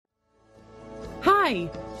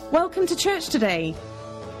Hi, welcome to church today.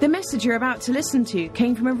 The message you're about to listen to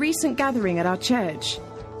came from a recent gathering at our church.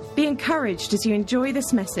 Be encouraged as you enjoy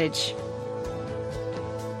this message.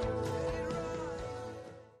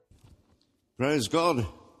 Praise God.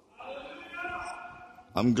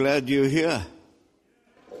 I'm glad you're here.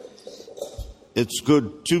 It's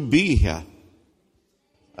good to be here.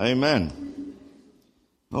 Amen.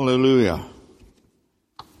 Hallelujah.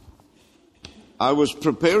 I was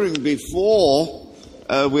preparing before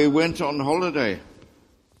we went on holiday.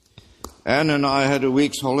 Anne and I had a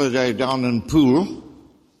week's holiday down in Poole.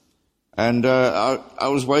 And I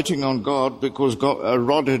was waiting on God because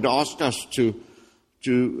Rod had asked us to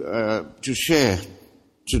share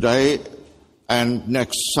today and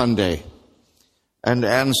next Sunday. And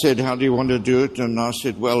Anne said, "How do you want to do it?" And I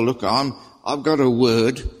said, "Well, look, I've got a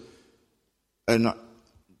word, and do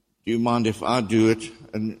you mind if I do it?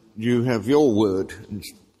 And you have your word."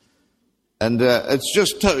 And it's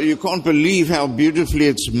just, you can't believe how beautifully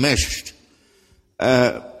it's meshed.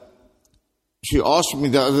 She asked me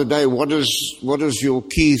the other day, what is your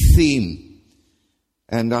key theme?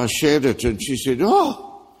 And I shared it, and she said,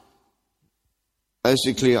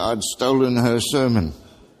 basically I'd stolen her sermon.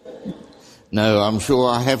 No, I'm sure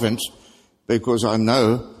I haven't, because I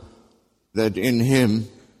know that in him,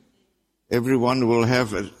 everyone will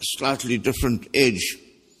have a slightly different edge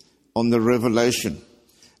on the revelation.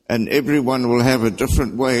 And everyone will have a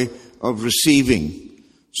different way of receiving.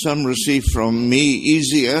 Some receive from me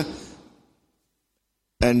easier,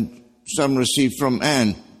 and some receive from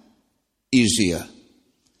Anne easier.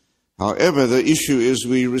 However, the issue is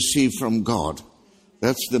we receive from God.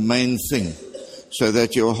 That's the main thing, so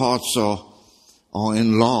that your hearts are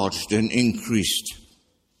enlarged and increased.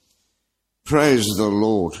 Praise the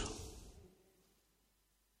Lord.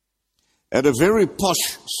 At a very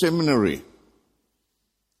posh seminary,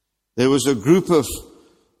 there was a group of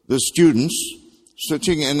the students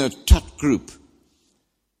sitting in a tut group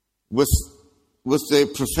with their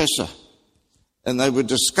professor, and they were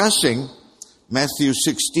discussing Matthew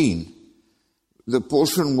 16, the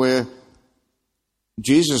portion where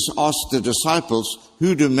Jesus asked the disciples,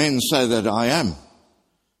 "Who do men say that I am?"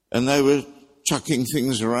 And they were chucking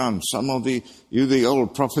things around. Some of the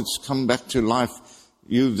old prophets come back to life,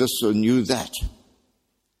 you this and you that.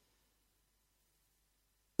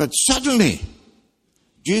 But suddenly,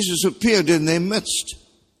 Jesus appeared in their midst,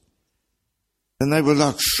 and they were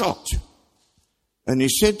like shocked. And he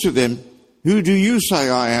said to them, "Who do you say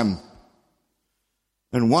I am?"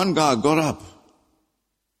 And one guy got up.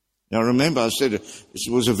 Now remember, I said it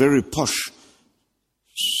was a very posh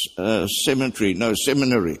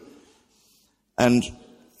seminary. And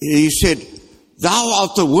he said, "Thou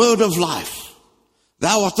art the word of life.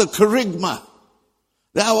 Thou art the kerygma.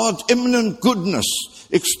 Thou art immanent goodness,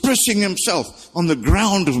 expressing himself on the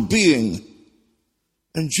ground of being."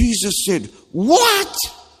 And Jesus said, "What?"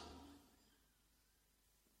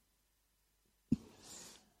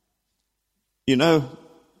 You know,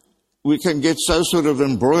 we can get so sort of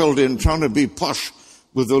embroiled in trying to be posh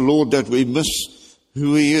with the Lord that we miss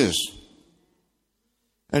who he is.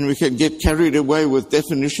 And we can get carried away with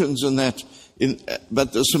definitions and that.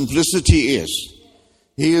 But the simplicity is,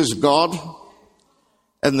 he is God,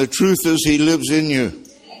 and the truth is he lives in you.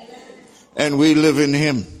 And we live in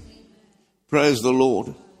him. Praise the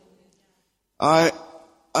Lord. I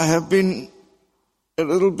have been a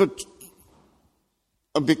little bit,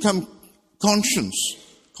 I've become conscious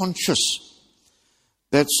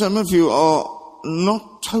that some of you are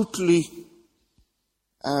not totally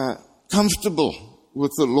comfortable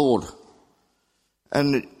with the Lord.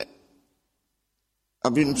 And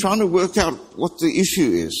I've been trying to work out what the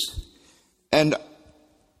issue is. And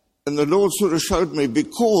the Lord sort of showed me,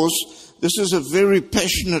 because this is a very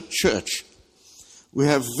passionate church. We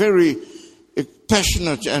have very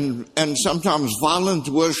passionate and sometimes violent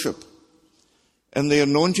worship. And the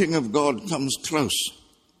anointing of God comes close.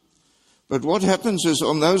 But what happens is,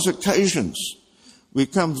 on those occasions, we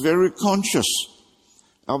become very conscious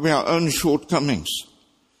of our own shortcomings,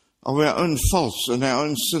 of our own faults and our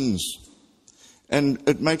own sins. And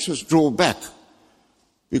it makes us draw back,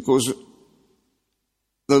 because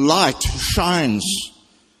the light shines,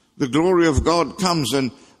 the glory of God comes,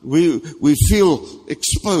 and we feel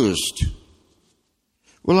exposed.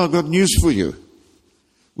 Well, I've got news for you.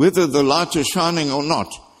 Whether the light is shining or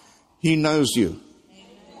not, he knows you.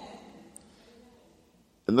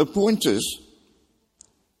 And the point is,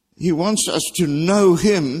 he wants us to know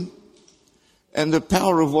him and the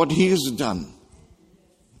power of what he has done,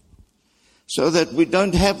 so that we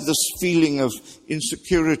don't have this feeling of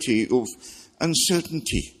insecurity, of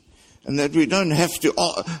uncertainty, and that we don't have to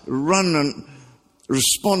run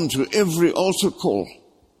respond to every altar call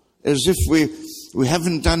as if we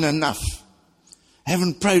haven't done enough,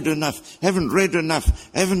 haven't prayed enough, haven't read enough,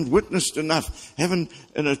 haven't witnessed enough, and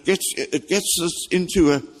it gets us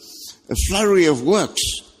into a flurry of works,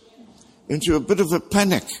 into a bit of a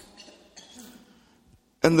panic.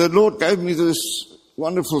 And the Lord gave me this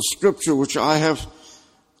wonderful scripture which I have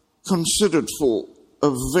considered for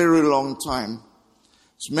a very long time.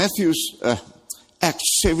 It's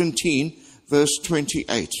Acts 17, verse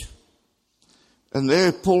 28. And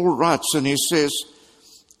there Paul writes and he says,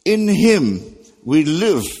 in him we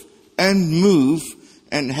live and move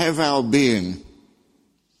and have our being.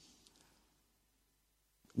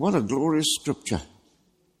 What a glorious scripture.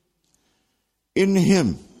 In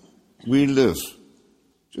him we live.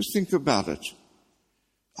 Just think about it.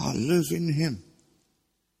 I live in him.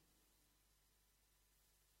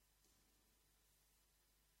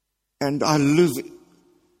 And I live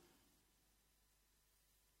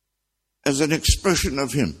as an expression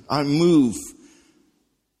of him. I move.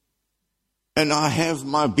 And I have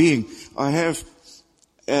my being. I have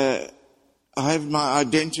my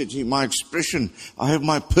identity, my expression. I have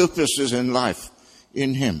my purposes in life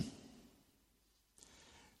in him.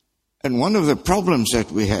 And one of the problems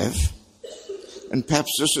that we have, and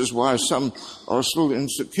perhaps this is why some are still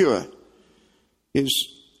insecure, is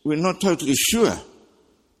we're not totally sure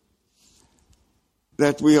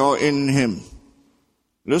that we are in him.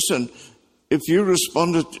 Listen, if you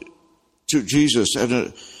responded to Jesus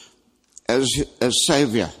as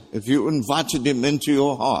Savior, if you invited him into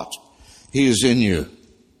your heart, he is in you.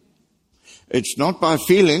 It's not by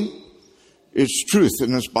feeling, it's truth,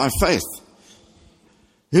 and it's by faith.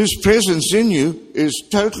 His presence in you is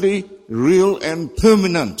totally real and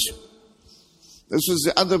permanent. This is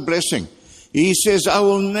the other blessing. He says, I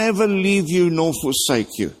will never leave you nor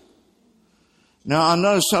forsake you. Now, I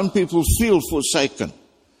know some people feel forsaken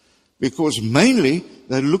because mainly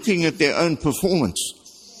they're looking at their own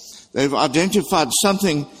performance. They've identified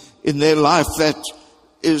something in their life that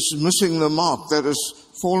is missing the mark, that is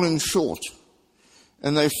falling short.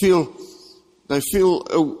 And they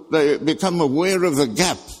become aware of the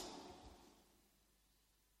gap.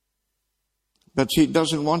 But he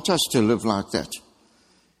doesn't want us to live like that.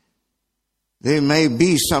 There may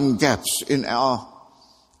be some gaps in our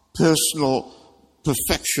personal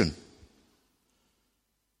perfection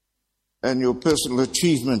and your personal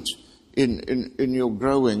achievement in your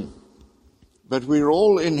growing. But we're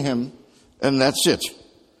all in him, and that's it.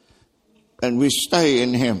 And we stay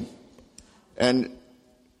in him. And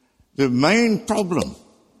the main problem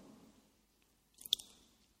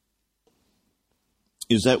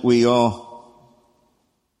is that we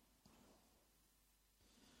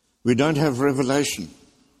don't have revelation.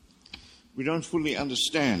 We don't fully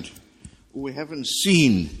understand. We haven't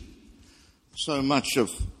seen so much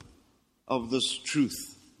of this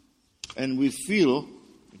truth. And we feel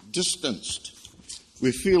distanced.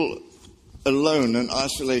 We feel alone and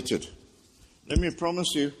isolated. Let me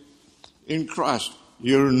promise you, in Christ,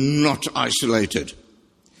 you're not isolated.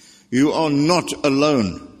 You are not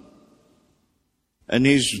alone. And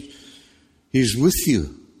He's with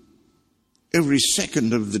you every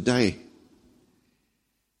second of the day.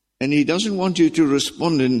 And He doesn't want you to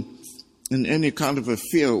respond in any kind of a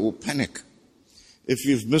fear or panic if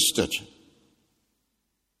you've missed it.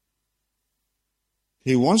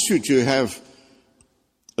 He wants you to have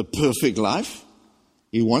a perfect life.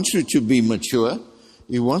 He wants you to be mature.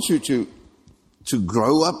 He wants you to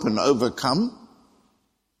grow up and overcome.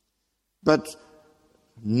 But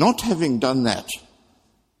not having done that,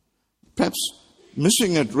 perhaps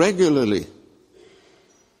missing it regularly,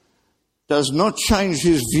 does not change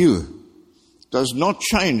His view, does not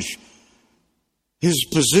change His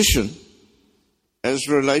position as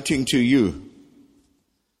relating to you.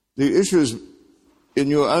 The issue is in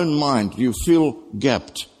your own mind, you feel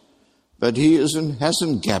gapped, but He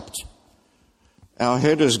hasn't gapped. Our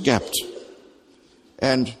head is gapped.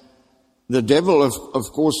 And the devil, of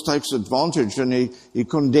course, takes advantage, and he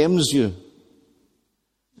condemns you.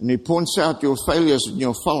 And he points out your failures and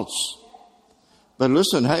your faults. But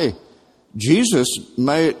listen, hey, Jesus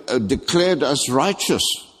declared us righteous.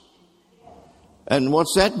 And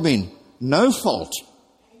what's that mean? No fault.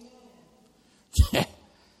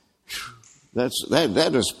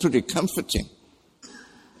 That is pretty comforting.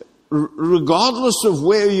 Regardless of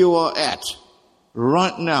where you are at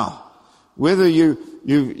right now, whether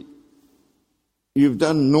you've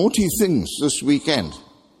done naughty things this weekend,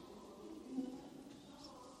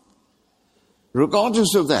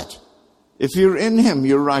 regardless of that, if you're in Him,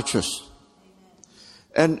 you're righteous.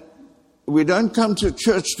 And we don't come to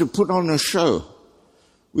church to put on a show.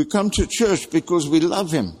 We come to church because we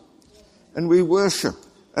love him, and we worship,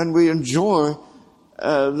 and we enjoy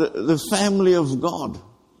the family of God.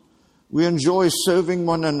 We enjoy serving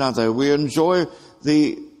one another. We enjoy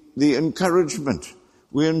the encouragement.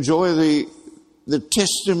 We enjoy the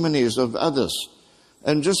testimonies of others.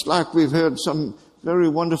 And just like we've heard some very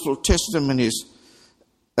wonderful testimonies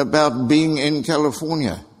about being in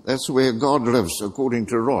California. That's where God lives, according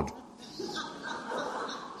to Rod.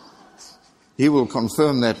 He will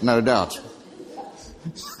confirm that, no doubt.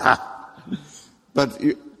 But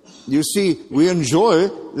you see, we enjoy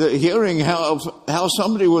hearing how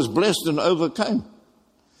somebody was blessed and overcame.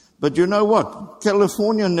 But you know what?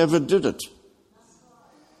 California never did it.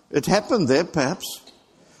 It happened there, perhaps.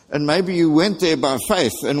 And maybe you went there by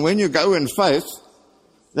faith. And when you go in faith,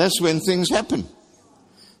 that's when things happen.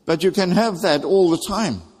 But you can have that all the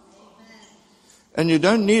time. And you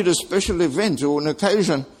don't need a special event or an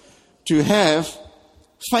occasion to have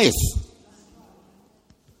faith.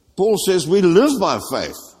 Paul says we live by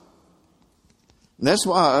faith. And that's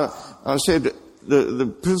why I said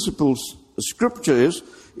the principal scripture is,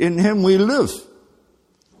 in him we live.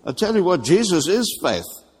 I tell you what, Jesus is faith.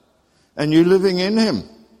 And you're living in him.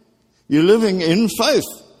 You're living in faith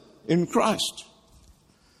in Christ.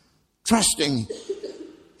 Trusting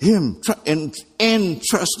him and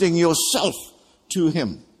trusting yourself to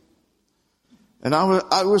him. And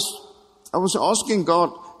I was asking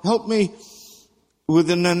God, help me with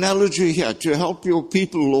an analogy here to help your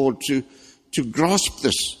people, Lord, to grasp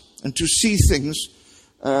this and to see things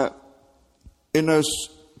in a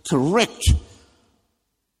correct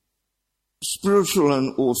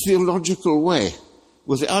spiritual or theological way,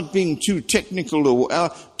 without being too technical or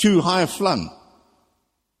too high-flung,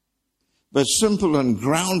 but simple and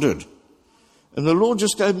grounded. And the Lord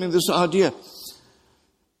just gave me this idea.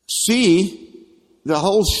 See the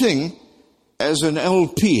whole thing as an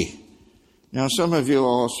LP. Now, some of you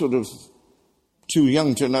are sort of too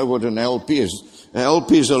young to know what an LP is. An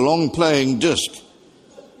LP is a long-playing disc.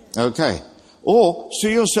 Okay. Or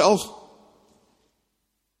see yourself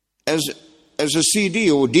as a CD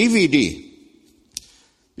or DVD.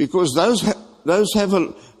 Because those have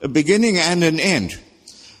a beginning and an end.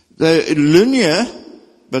 They're linear,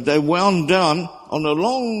 but they're wound down on a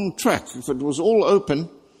long track. If it was all open,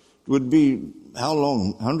 it would be, how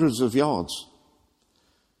long? Hundreds of yards.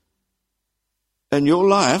 And your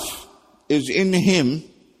life is in him.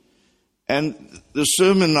 And the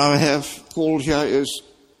sermon I have called here is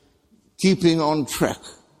keeping on track.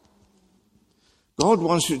 God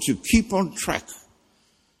wants you to keep on track,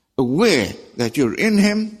 aware that you're in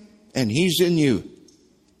him and he's in you.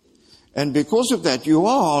 And because of that, you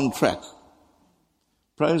are on track.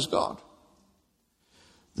 Praise God.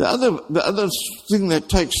 The other thing that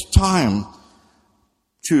takes time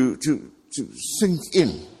to sink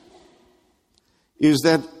in is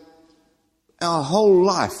that our whole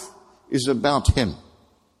life is about him.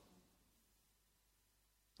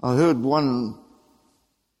 I heard one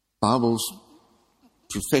Bible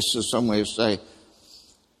professor somewhere say,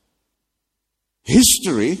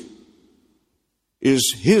 history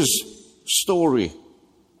is his story.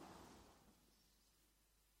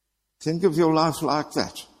 Think of your life like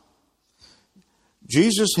that.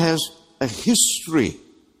 Jesus has a history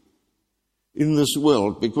in this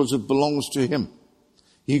world because it belongs to him.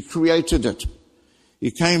 He created it.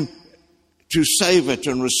 He came to save it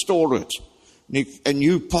and restore it. And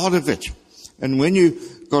you part of it. And when you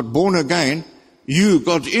got born again, you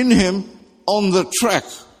got in him on the track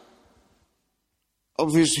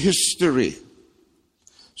of his history.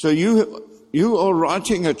 So you are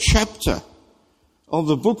writing a chapter of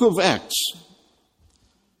the book of Acts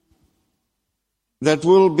that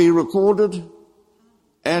will be recorded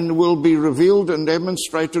and will be revealed and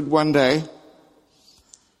demonstrated one day.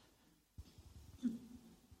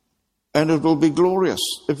 And it will be glorious.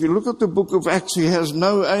 If you look at the book of Acts, he has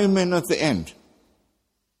no amen at the end.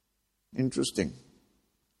 Interesting.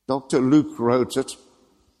 Dr. Luke wrote it,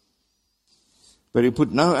 but he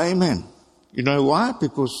put no amen. You know why?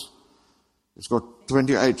 Because it's got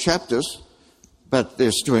 28 chapters, but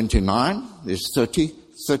there's 29, there's 30,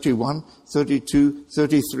 31, 32,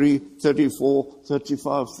 33, 34,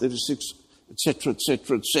 35, 36, etc.,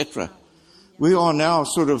 etc., etc. We are now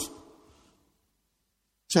sort of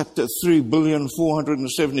chapter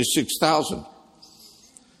 3,476,000,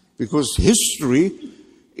 because history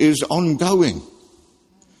is ongoing.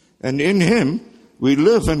 And in him, we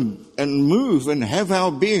live and move and have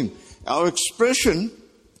our being. Our expression,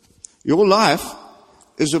 your life,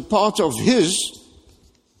 is a part of his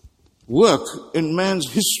work in man's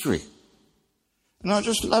history. And I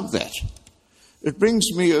just love that. It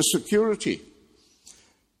brings me a security.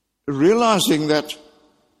 realizing that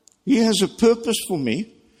He has a purpose for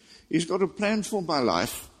me. He's got a plan for my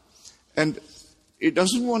life. And He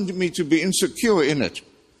doesn't want me to be insecure in it.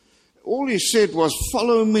 All He said was,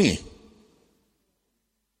 follow me.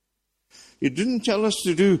 He didn't tell us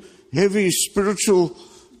to do heavy spiritual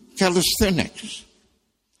calisthenics.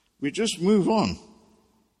 We just move on.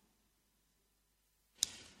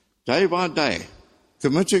 Day by day,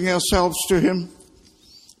 committing ourselves to Him,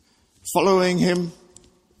 following Him,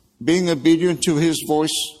 being obedient to His voice,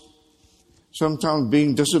 sometimes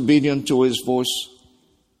being disobedient to His voice.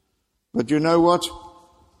 But you know what?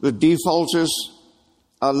 The default is,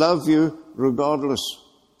 I love you regardless.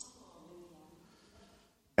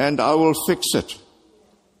 And I will fix it.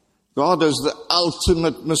 God is the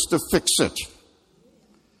ultimate Mr. Fix-It.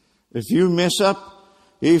 If you mess up,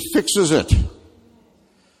 He fixes it.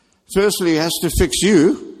 Firstly, He has to fix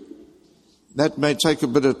you. That may take a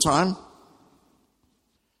bit of time.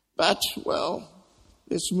 But, well,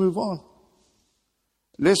 let's move on.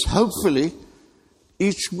 Let's hopefully,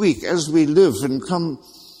 each week as we live and come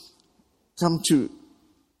to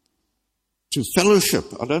fellowship.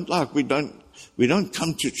 We don't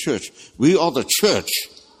come to church. We are the church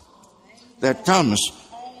that comes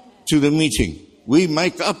to the meeting. We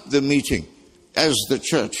make up the meeting as the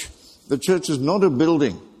church. The church is not a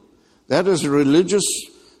building. That is a religious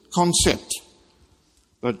concept.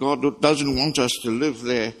 But God doesn't want us to live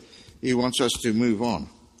there. He wants us to move on.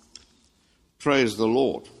 Praise the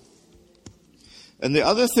Lord. And the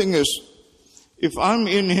other thing is, if I'm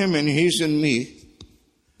in Him and He's in me,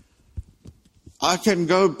 I can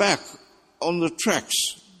go back on the tracks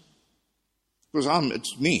because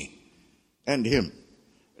it's me and Him.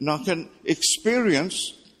 And I can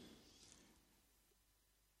experience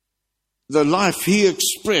the life He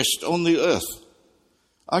expressed on the earth.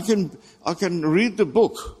 I can read the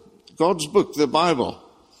book, God's book, the Bible,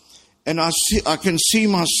 and I can see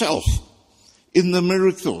myself in the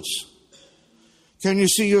miracles. Can you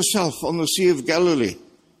see yourself on the Sea of Galilee?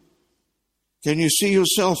 Can you see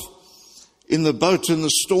yourself in the boat in the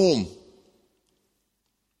storm?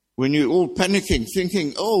 When you're all panicking,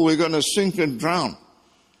 thinking, oh, we're going to sink and drown.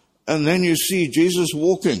 And then you see Jesus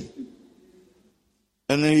walking.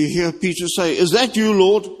 And then you hear Peter say, is that you,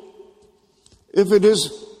 Lord? If it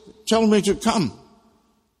is, tell me to come.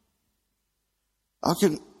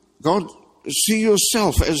 God, see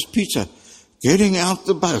yourself as Peter getting out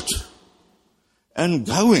the boat and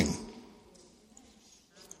going.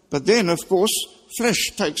 But then, of course,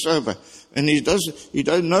 flesh takes over. And he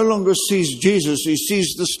no longer sees Jesus, he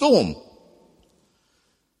sees the storm.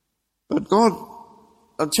 But God,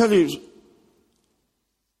 I'll tell you,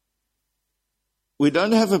 we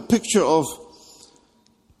don't have a picture of,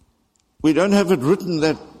 we don't have it written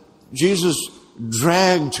that Jesus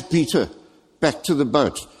dragged Peter back to the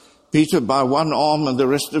boat. Peter by one arm and the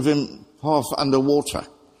rest of him half underwater.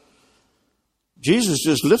 Jesus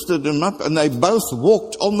just lifted him up and they both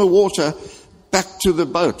walked on the water back to the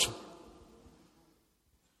boat.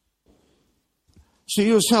 See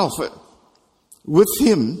yourself with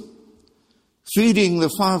Him feeding the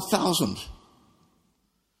 5,000.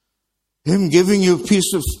 Him giving you a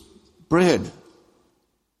piece of bread.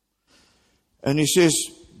 And He says,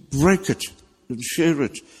 break it and share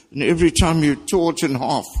it. And every time you tore it in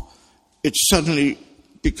half, it suddenly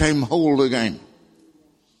became whole again.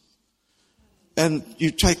 And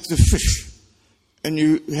you take the fish and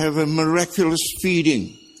you have a miraculous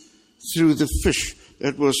feeding through the fish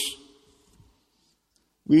that was...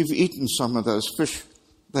 We've eaten some of those fish.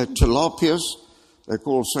 They're tilapias. They're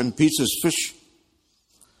called St. Peter's fish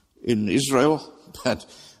in Israel. But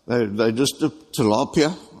they're just a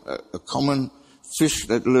tilapia, a common fish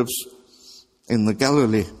that lives in the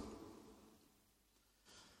Galilee.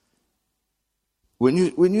 When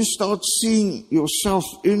you start seeing yourself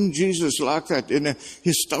in Jesus like that, in a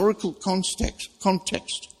historical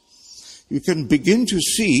context, you can begin to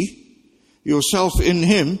see yourself in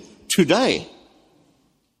Him today.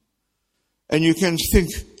 And you can think,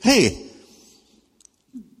 hey,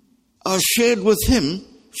 I shared with Him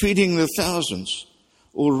feeding the thousands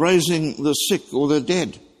or raising the sick or the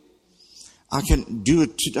dead. I can do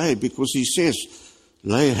it today because He says,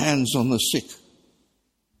 lay hands on the sick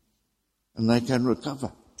and they can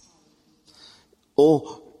recover.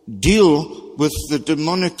 Or deal with the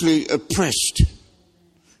demonically oppressed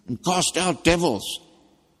and cast out devils.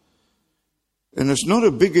 And it's not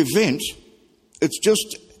a big event.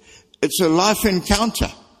 It's a life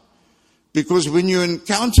encounter. Because when you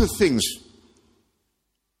encounter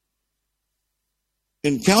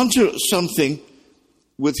something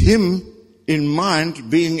with Him in mind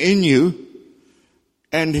being in you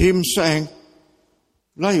and Him saying,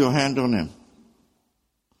 Lay your hand on him.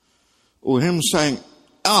 Or him saying,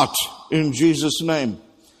 out in Jesus' name,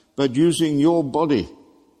 but using your body,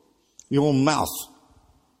 your mouth.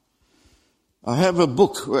 I have a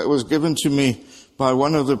book that was given to me by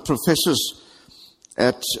one of the professors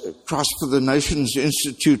at Christ for the Nations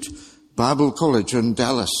Institute Bible College in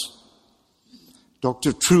Dallas,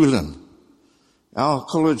 Dr. Trulin. Our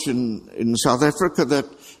college in South Africa that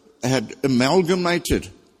had amalgamated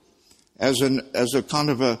as a kind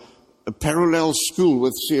of a parallel school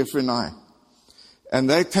with CFNI. And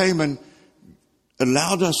they came and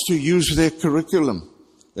allowed us to use their curriculum.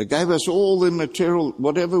 They gave us all the material,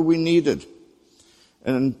 whatever we needed.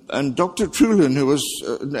 And Dr. Trulin, who was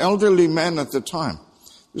an elderly man at the time,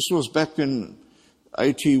 this was back in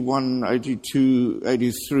 81, 82,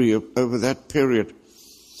 83, over that period.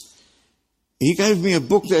 He gave me a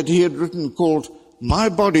book that he had written called My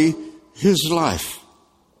Body, His Life.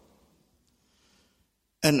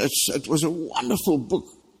 And it was a wonderful book.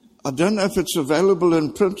 I don't know if it's available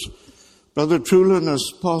in print. Brother Trulin has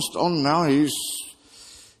passed on now.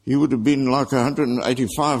 He would have been like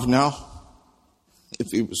 185 now,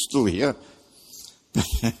 if he was still here.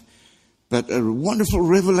 But a wonderful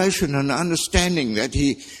revelation and understanding that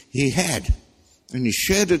he had. And he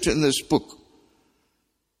shared it in this book.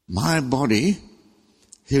 My body,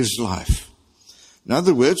 his life. In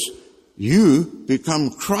other words, you become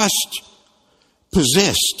Christ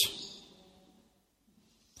possessed.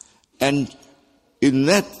 And in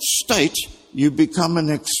that state, you become an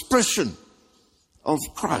expression of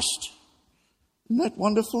Christ. Isn't that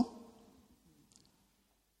wonderful?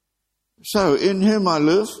 So in him I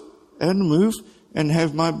live and move and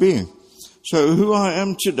have my being. So who I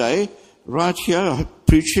am today, right here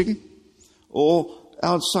preaching, or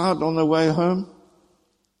outside on the way home,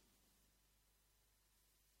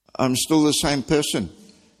 I'm still the same person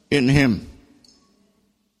in him.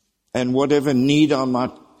 And whatever need I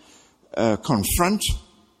might confront,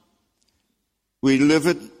 we live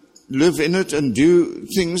in it and do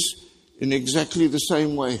things in exactly the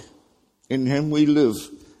same way. In him we live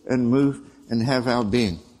and move and have our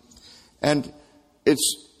being. And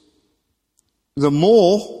it's the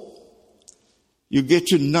more you get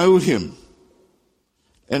to know him,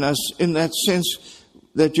 and as in that sense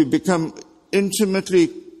that you become intimately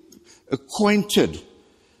acquainted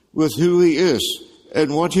with who he is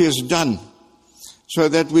and what he has done, so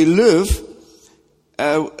that we live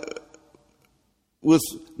with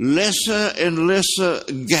lesser and lesser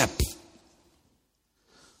gap,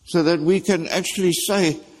 so that we can actually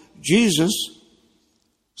say, Jesus,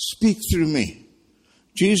 speak through me.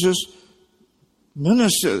 Jesus,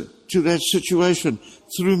 minister to that situation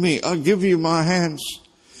through me. I give you my hands.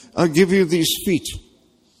 I give you these feet.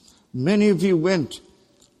 Many of you went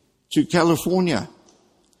to California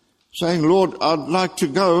saying, Lord, I'd like to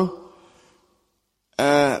go.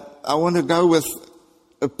 I want to go with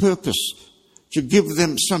a purpose, to give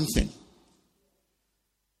them something.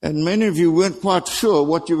 And many of you weren't quite sure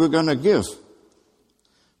what you were going to give.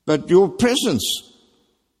 But your presence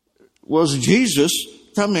was Jesus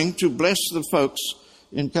coming to bless the folks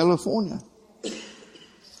in California.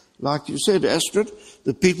 Like you said, Astrid,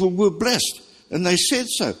 the people were blessed. And they said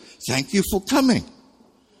so. Thank you for coming.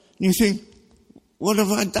 And you think, what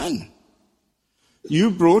have I done?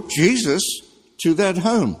 You brought Jesus to that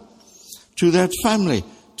home, to that family,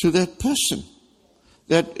 to that person.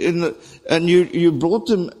 And you brought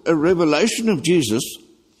them a revelation of Jesus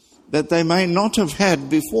that they may not have had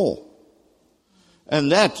before.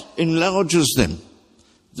 And that enlarges them.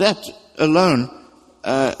 That alone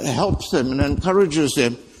helps them and encourages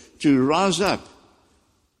them to rise up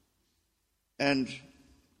and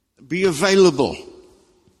be available.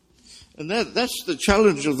 And that's the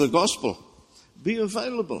challenge of the gospel. Be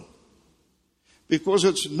available. Because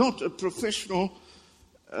it's not a professional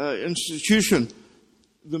institution.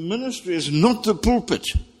 The ministry is not the pulpit.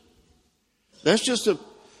 That's just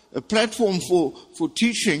a platform for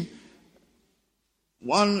teaching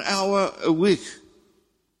 1 hour a week.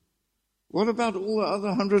 What about all the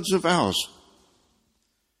other hundreds of hours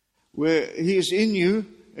where he is in you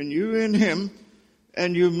and you in him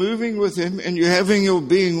and you're moving with him and you're having your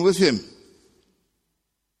being with him?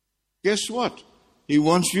 Guess what? He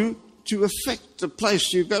wants you to affect the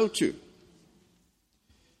place you go to.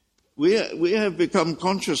 We have become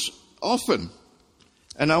conscious often,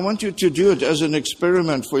 and I want you to do it as an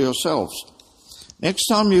experiment for yourselves. Next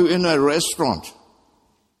time you're in a restaurant,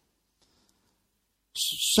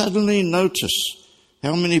 suddenly notice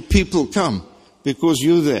how many people come because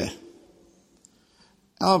you're there.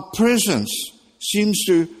 Our presence seems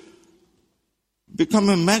to become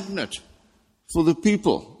a magnet for the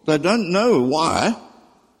people. They don't know why,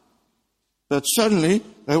 But suddenly,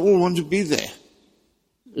 they all want to be there.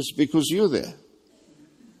 It's because you're there.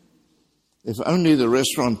 If only the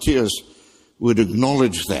restaurateurs would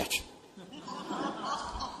acknowledge that.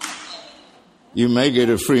 You may get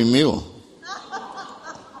a free meal.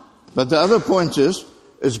 But the other point is,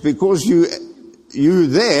 it's because you're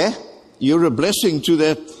there, you're a blessing to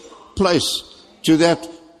that place,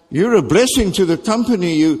 you're a blessing to the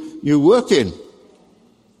company you work in.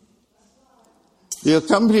 Your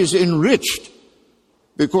company is enriched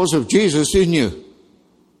because of Jesus in you,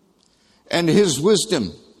 and His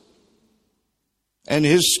wisdom, and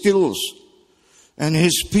His skills, and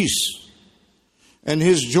His peace, and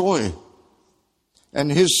His joy,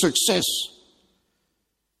 and His success.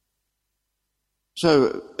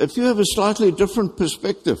 So, if you have a slightly different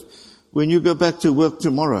perspective when you go back to work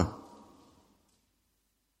tomorrow,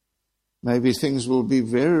 maybe things will be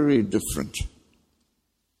very different.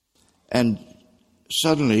 And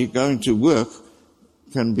suddenly, going to work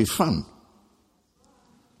can be fun.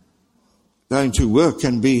 Going to work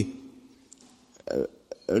can be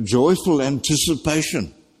a joyful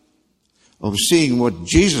anticipation of seeing what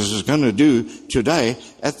Jesus is going to do today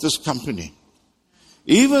at this company.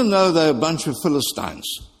 Even though they're a bunch of Philistines.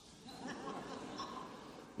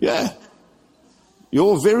 Yeah.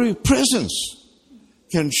 Your very presence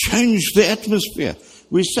can change the atmosphere.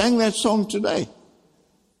 We sang that song today.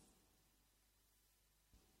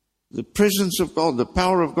 The presence of God, the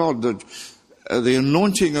power of God, the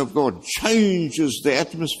anointing of God changes the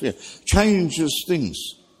atmosphere, changes things.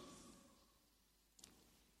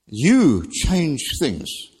 You change things.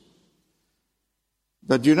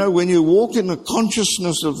 But you know, when you walk in the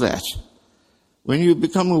consciousness of that, when you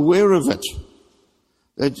become aware of it,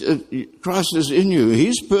 that Christ is in you,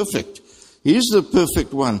 He's perfect. He's the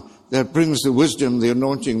perfect one that brings the wisdom, the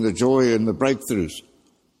anointing, the joy, and the breakthroughs.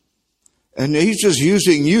 And He's just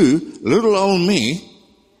using you, little old me,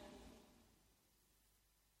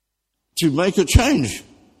 to make a change.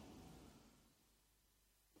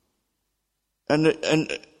 And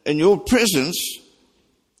your presence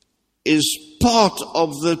is part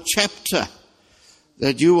of the chapter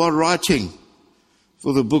that you are writing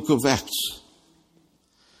for the book of Acts.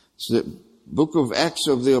 It's the book of Acts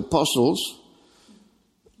of the Apostles,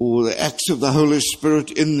 or the Acts of the Holy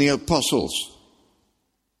Spirit in the Apostles.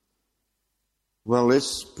 Well,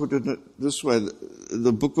 let's put it this way.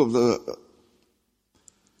 The book of the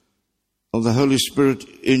Holy Spirit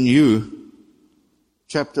in you,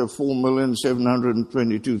 chapter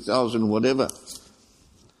 4,722,000, whatever.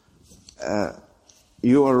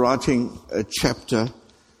 You are writing a chapter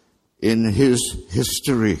in His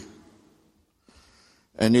history.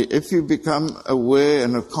 And if you become aware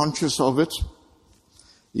and are conscious of it,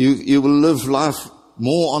 you will live life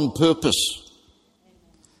more on purpose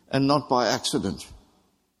and not by accident.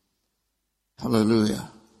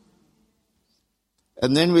 Hallelujah.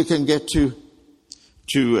 And then we can get to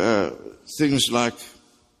things like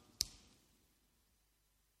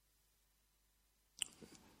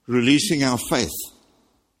releasing our faith,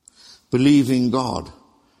 believing God,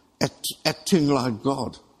 acting like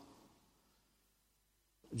God.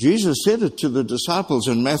 Jesus said it to the disciples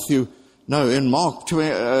in Mark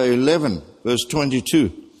 11, verse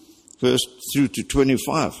 22, verse through to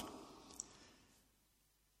 25.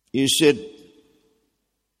 He said,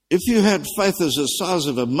 if you had faith as the size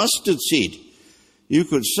of a mustard seed, you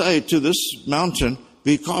could say to this mountain,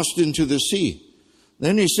 be cast into the sea.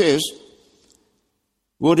 Then he says,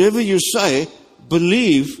 whatever you say,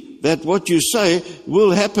 believe that what you say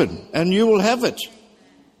will happen, and you will have it.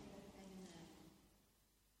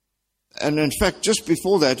 And in fact, just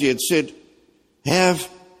before that, he had said, have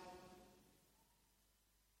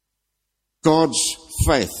God's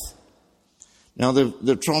faith. Now,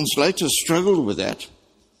 the translators struggled with that.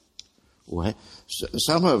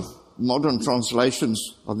 Some of modern translations,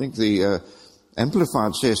 I think the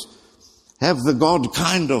Amplified says, have the God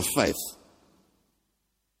kind of faith.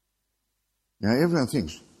 Now, everyone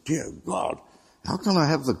thinks, dear God, how can I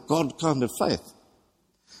have the God kind of faith?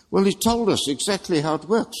 Well, He told us exactly how it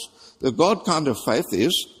works. The God kind of faith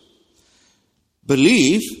is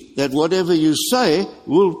believe that whatever you say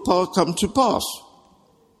will come to pass.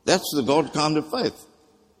 That's the God kind of faith.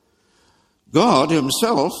 God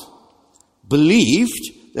Himself believed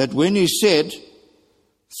that when He said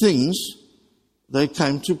things, they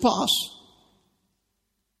came to pass.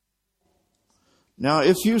 Now,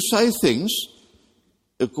 if you say things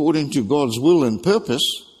according to God's will and purpose,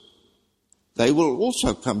 they will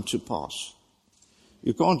also come to pass.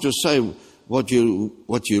 You can't just say what you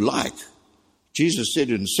like. Jesus said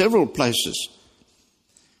in several places,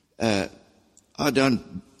 I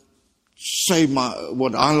don't say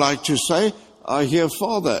what I like to say. I hear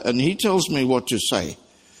Father, and He tells me what to say.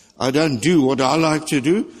 I don't do what I like to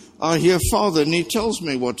do. I hear Father, and He tells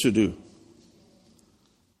me what to do.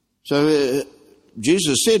 So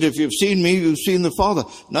Jesus said, if you've seen me, you've seen the Father.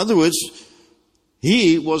 In other words,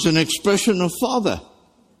 He was an expression of Father.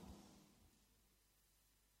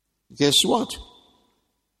 Guess what?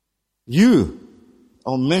 You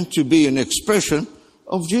are meant to be an expression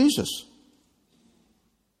of Jesus.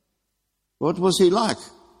 What was He like?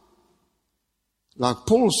 Like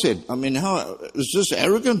Paul said, how is this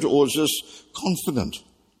arrogant or is this confident?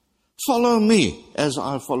 Follow me as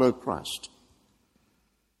I follow Christ.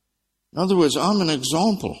 In other words, I'm an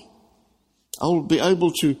example. I will be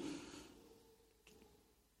able to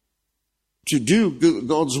do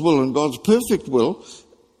God's will and God's perfect will.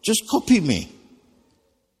 Just copy me.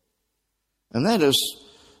 And that is,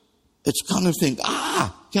 it's kind of think,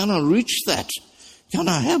 can I reach that? Can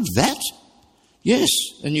I have that? Yes,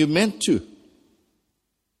 and you're meant to.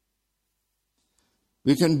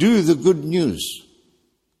 We can do the good news.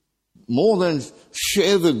 More than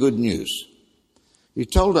share the good news. He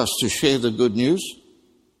told us to share the good news.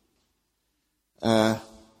 Told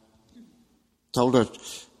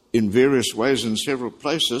it in various ways in several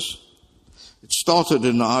places. It started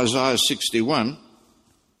in Isaiah 61.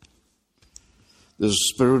 The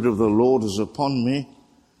Spirit of the Lord is upon me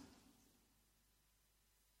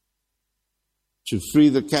to free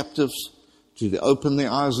the captives, to open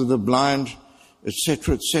the eyes of the blind,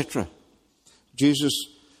 etc., etc. Jesus,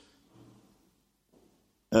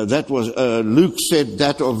 that was Luke said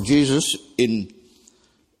that of Jesus in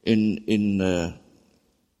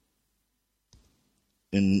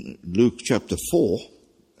Luke chapter 4,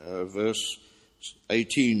 verse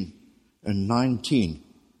 18 and 19.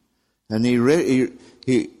 And he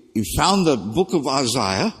found the book of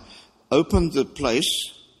Isaiah, opened the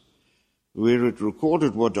place where it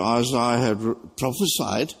recorded what Isaiah had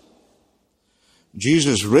prophesied.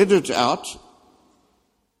 Jesus read it out.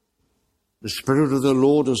 The Spirit of the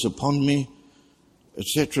Lord is upon me,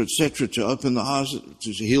 etc., etc., to open the eyes,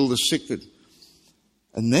 to heal the sick.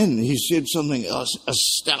 And then he said something else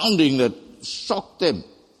astounding that shocked them.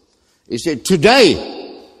 He said, today,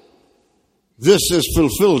 this is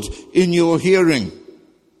fulfilled in your hearing.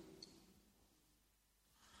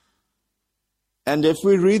 And if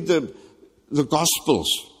we read the Gospels,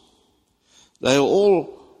 they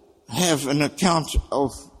all have an account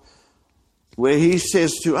of where he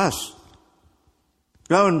says to us,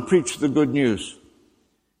 go and preach the good news,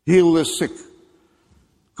 heal the sick,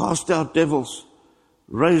 cast out devils,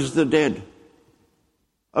 raise the dead,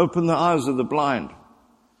 open the eyes of the blind.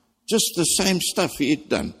 Just the same stuff he had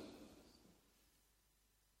done.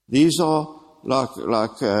 These are like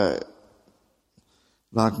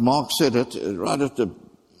Mark said it right at the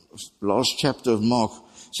last chapter of Mark,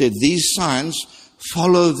 said these signs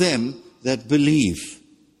follow them that believe.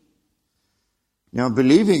 Now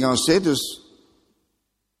believing, I said,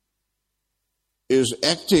 is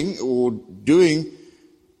acting or doing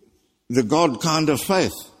the God kind of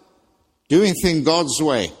faith, doing things God's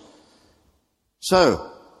way.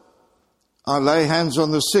 So, I lay hands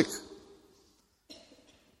on the sick.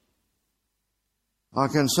 I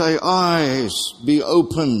can say, eyes be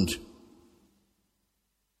opened.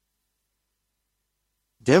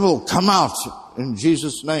 Devil, come out in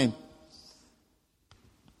Jesus' name.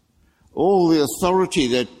 All the authority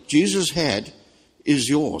that Jesus had is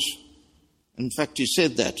yours. In fact, he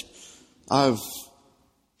said that.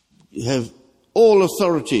 All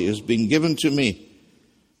authority has been given to me.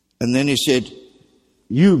 And then he said,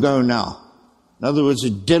 you go now. In other words, he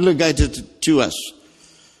delegated it to us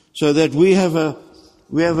so that we have a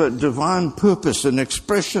divine purpose, an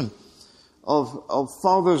expression of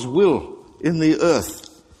Father's will in the earth.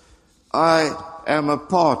 I am a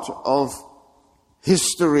part of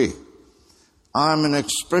history. I'm an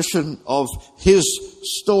expression of His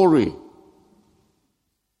story.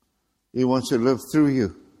 He wants to live through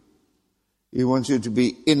you. He wants you to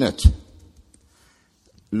be in it,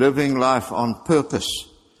 living life on purpose,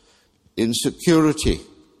 in security.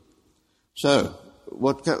 So,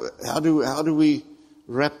 how do we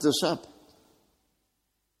wrap this up?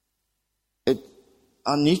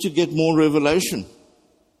 I need to get more revelation.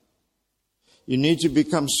 You need to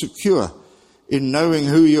become secure in knowing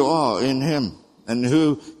who you are in Him and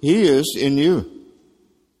who He is in you.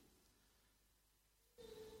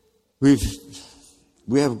 We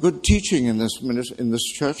have good teaching in this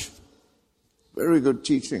church, very good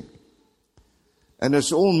teaching, and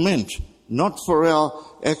it's all meant not for our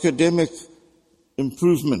academic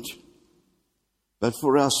improvement, but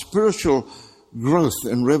for our spiritual growth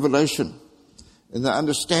and revelation, and the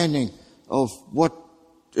understanding of what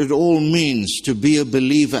it all means to be a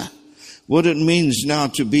believer, what it means now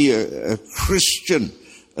to be a Christian,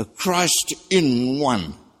 a Christ in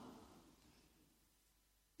one.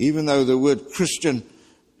 Even though the word Christian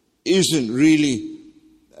isn't really,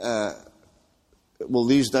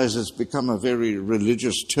 these days it's become a very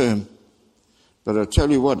religious term. But I tell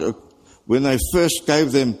you what, when they first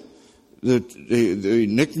gave them the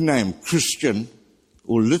nickname Christian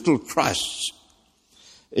or Little Christs,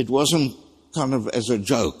 it wasn't kind of as a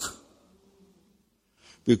joke,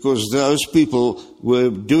 because those people were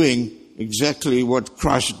doing exactly what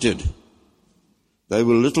Christ did. They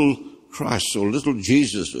were little Christs or little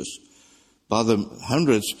Jesuses by the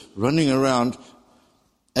hundreds, running around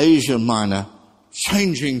Asia Minor,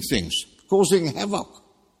 changing things, causing havoc.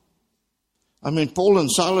 I mean, Paul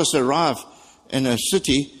and Silas arrive in a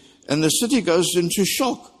city, and the city goes into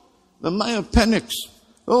shock. The mayor panics.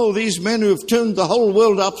 Oh, these men who have turned the whole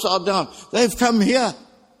world upside down, they've come here.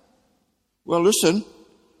 Well, listen,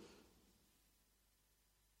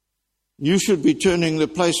 you should be turning the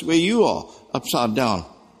place where you are upside down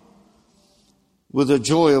with the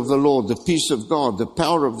joy of the Lord, the peace of God, the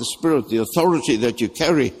power of the Spirit, the authority that you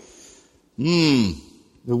carry, the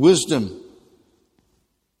wisdom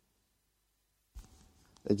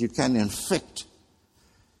that you can infect,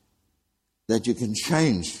 that you can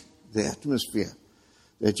change the atmosphere,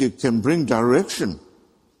 that you can bring direction,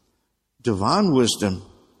 divine wisdom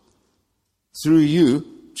through you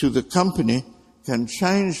to the company, can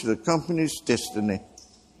change the company's destiny.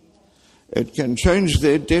 It can change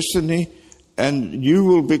their destiny, and you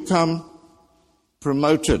will become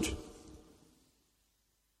promoted.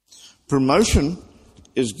 Promotion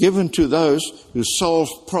is given to those who solve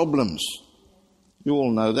problems. You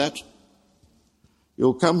all know that.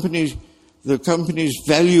 The company's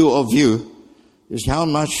value of you is how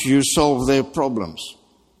much you solve their problems.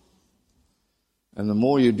 And the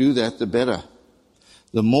more you do that, the better.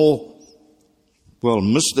 The more,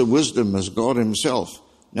 Mr. Wisdom is God himself.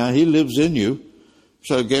 Now, he lives in you,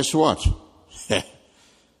 so guess what?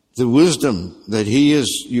 The wisdom that he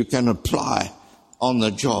is, you can apply on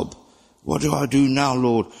the job. What do I do now,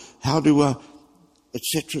 Lord? How do I,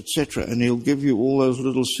 etc., etc. And he'll give you all those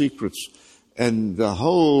little secrets, and the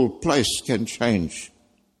whole place can change.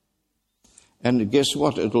 And guess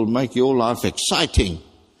what? It'll make your life exciting.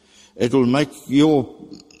 It'll make your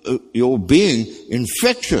being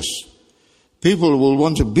infectious. People will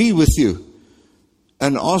want to be with you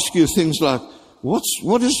and ask you things like, what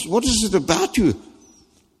is it about you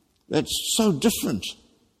that's so different?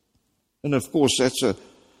 And of course, that's a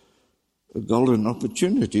golden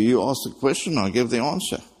opportunity. You ask the question, I give the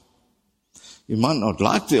answer. You might not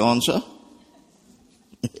like the answer,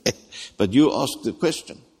 but you ask the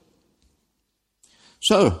question.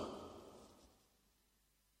 So,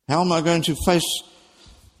 how am I going to face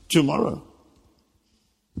tomorrow?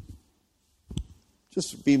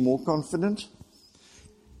 Just be more confident.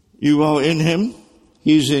 You are in him,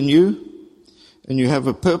 he's in you, and you have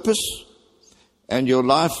a purpose, and your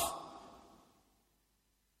life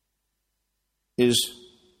is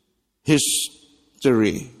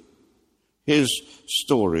history, his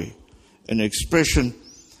story, an expression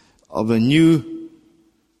of a new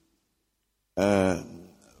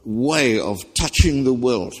way of touching the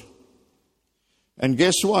world. And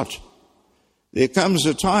guess what? There comes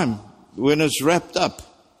a time when it's wrapped up,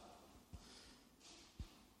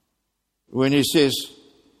 when he says,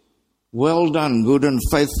 well done, good and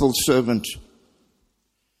faithful servant.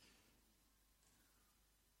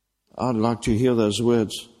 I'd like to hear those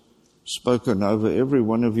words spoken over every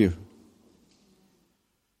one of you,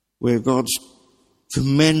 where God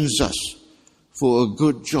commends us for a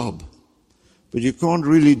good job. But you can't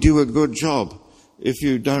really do a good job if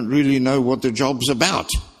you don't really know what the job's about.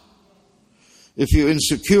 If you're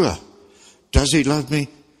insecure, does he love me?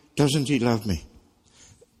 Doesn't he love me?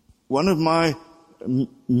 One of my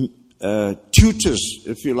tutors,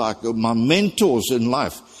 if you like, or my mentors in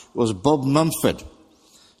life was Bob Mumford.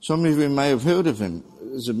 Some of you may have heard of him.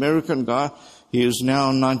 He's an American guy. He is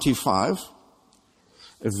now 95.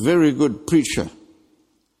 A very good preacher.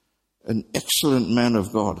 An excellent man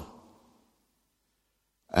of God.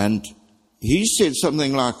 And he said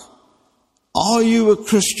something like, are you a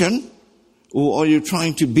Christian or are you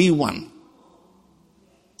trying to be one?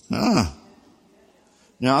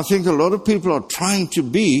 Now I think a lot of people are trying to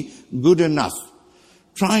be good enough.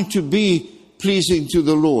 Trying to be pleasing to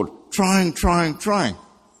the Lord. Trying.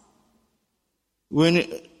 When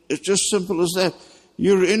it's just simple as that.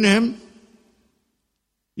 You're in him.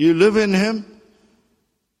 You live in him.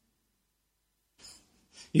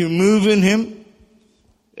 You move in him.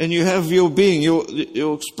 and you have your being,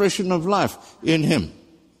 your expression of life in Him.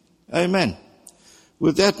 Amen.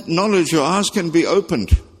 With that knowledge, your eyes can be opened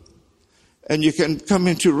and you can come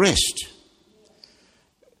into rest.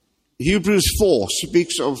 Hebrews 4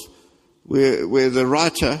 speaks of where the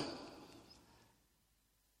writer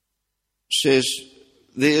says,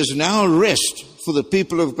 there is now rest for the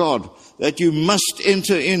people of God that you must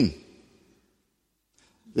enter in.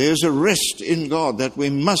 There's a rest in God that we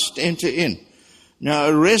must enter in. Now,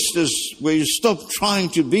 a rest is where you stop trying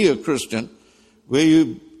to be a Christian, where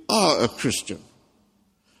you are a Christian.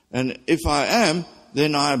 And if I am,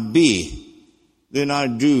 then I be. Then I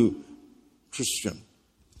do Christian.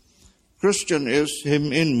 Christian is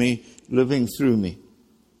Him in me, living through me.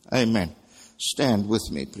 Amen. Stand with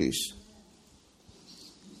me, please.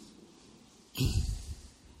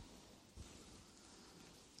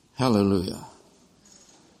 Hallelujah.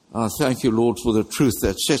 I thank you, Lord, for the truth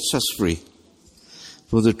that sets us free.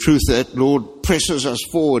 For the truth that, Lord, presses us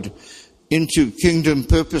forward into kingdom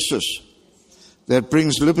purposes. That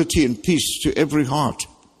brings liberty and peace to every heart.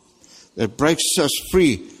 That breaks us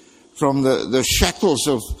free from the shackles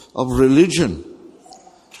of religion.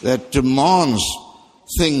 That demands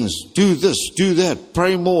things. Do this, do that,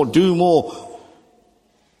 pray more, do more.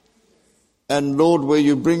 And Lord, where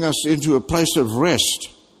you bring us into a place of rest.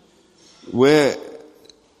 Where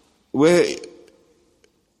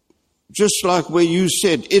just like where you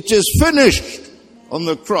said, it is finished on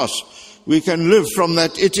the cross, we can live from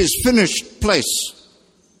that it is finished place.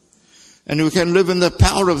 And we can live in the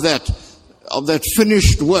power of that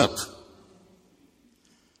finished work.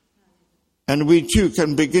 And we too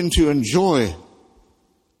can begin to enjoy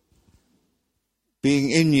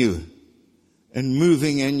being in you and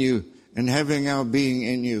moving in you and having our being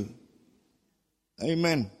in you.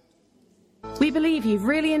 Amen. We believe you've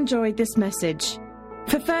really enjoyed this message.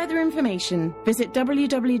 For further information, visit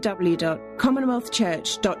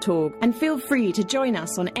www.commonwealthchurch.org and feel free to join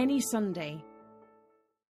us on any Sunday.